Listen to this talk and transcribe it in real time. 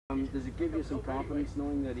Does it give you some confidence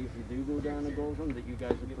knowing that if you do go down a goal from that you guys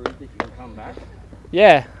have proved that you can come back?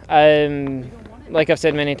 Yeah, like I've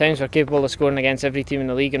said many times, we're capable of scoring against every team in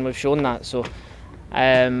the league, and we've shown that. So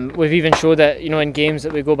we've even showed that, in games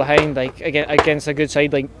that we go behind, like against a good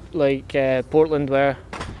side like Portland, where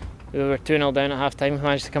we were 2-0 down at half time, we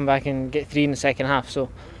managed to come back and get 3 in the second half. So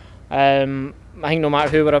I think no matter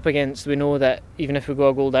who we're up against, we know that even if we go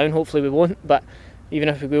a goal down, hopefully we won't, but even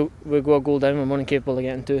if we go a goal down, we're more than capable of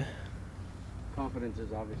getting 2. Confidence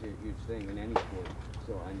is obviously a huge thing in any sport,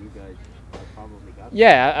 and you guys have probably got that.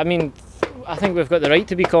 Yeah, I mean, I think we've got the right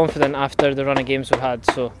to be confident after the run of games we've had,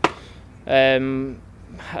 so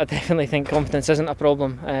I definitely think confidence isn't a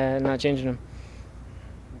problem in that changing room.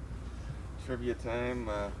 Trivia time.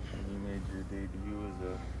 You made your debut as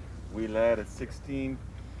a wee lad at 16. Do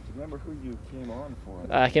you remember who you came on for?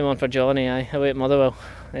 I came on for Johnny, away at Motherwell.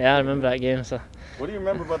 Yeah, I remember that game. So. What do you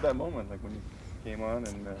remember about that moment, like when you came on?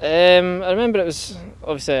 I remember it was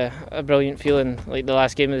obviously a brilliant feeling, like the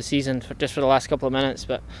last game of the season, just for the last couple of minutes.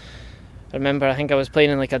 But I remember, I think I was playing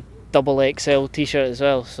in like a double XL t-shirt as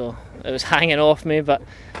well, so it was hanging off me. But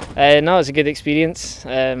no, it was a good experience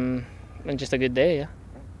and just a good day. Yeah.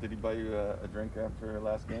 Did he buy you a drink after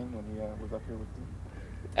last game when he was up here with you?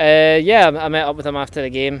 Yeah, I met up with him after the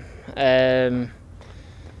game, and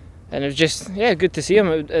it was just good to see him.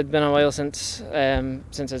 It had been a while since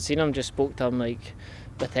I'd seen him. Just spoke to him like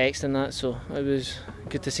by text and that, so it was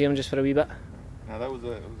good to see him just for a wee bit. Now it was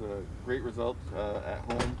a great result at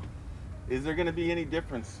home. Is there going to be any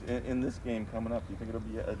difference in this game coming up? Do you think it'll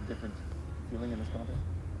be a different feeling in this contest?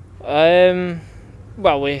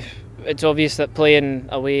 Well, it's obvious that playing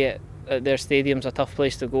away at their stadium's a tough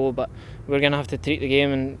place to go, but we're going to have to treat the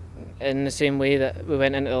game in the same way that we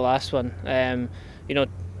went into the last one.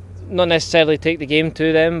 Not necessarily take the game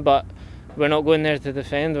to them, but we're not going there to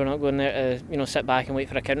defend. We're not going there to sit back and wait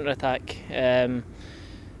for a counter attack.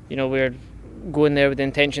 We're going there with the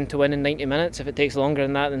intention to win in 90 minutes. If it takes longer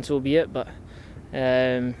than that, then so be it. But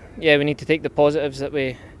we need to take the positives that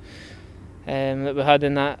we had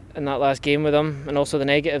in that last game with them, and also the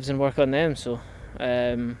negatives, and work on them. So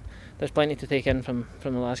there's plenty to take in from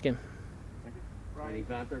the last game. Ryan,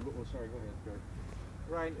 sorry, go ahead, George.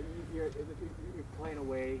 Ryan, you're playing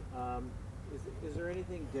away. Is there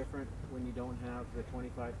anything different when you don't have the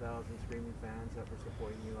 25,000 screaming fans that were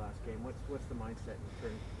supporting you last game? What's the mindset in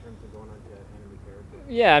terms of going on to enemy territory?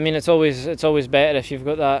 Yeah, I mean, it's always better if you've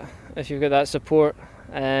got that support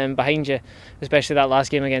behind you, especially that last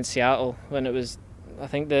game against Seattle when it was, I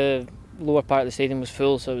think the lower part of the stadium was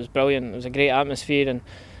full, so it was brilliant. It was a great atmosphere, and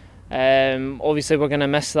obviously we're going to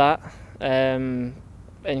miss that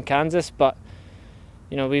in Kansas, but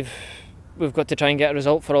we've got to try and get a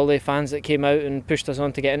result for all the fans that came out and pushed us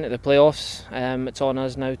on to get into the playoffs. It's on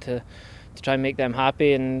us now to try and make them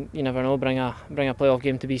happy, and you never know, bring a playoff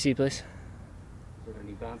game to BC Place. Is there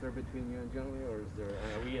any banter between you and Johnny, or is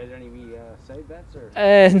there any side bets? Or?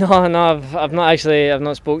 No, I've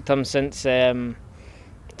not spoke to him since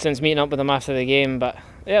meeting up with him after the game. But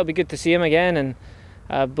yeah, it'll be good to see him again, and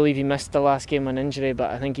I believe he missed the last game on injury,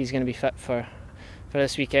 but I think he's going to be fit for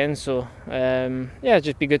this weekend. So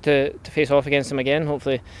just be good to face off against him again.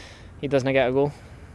 Hopefully he doesn't get a goal.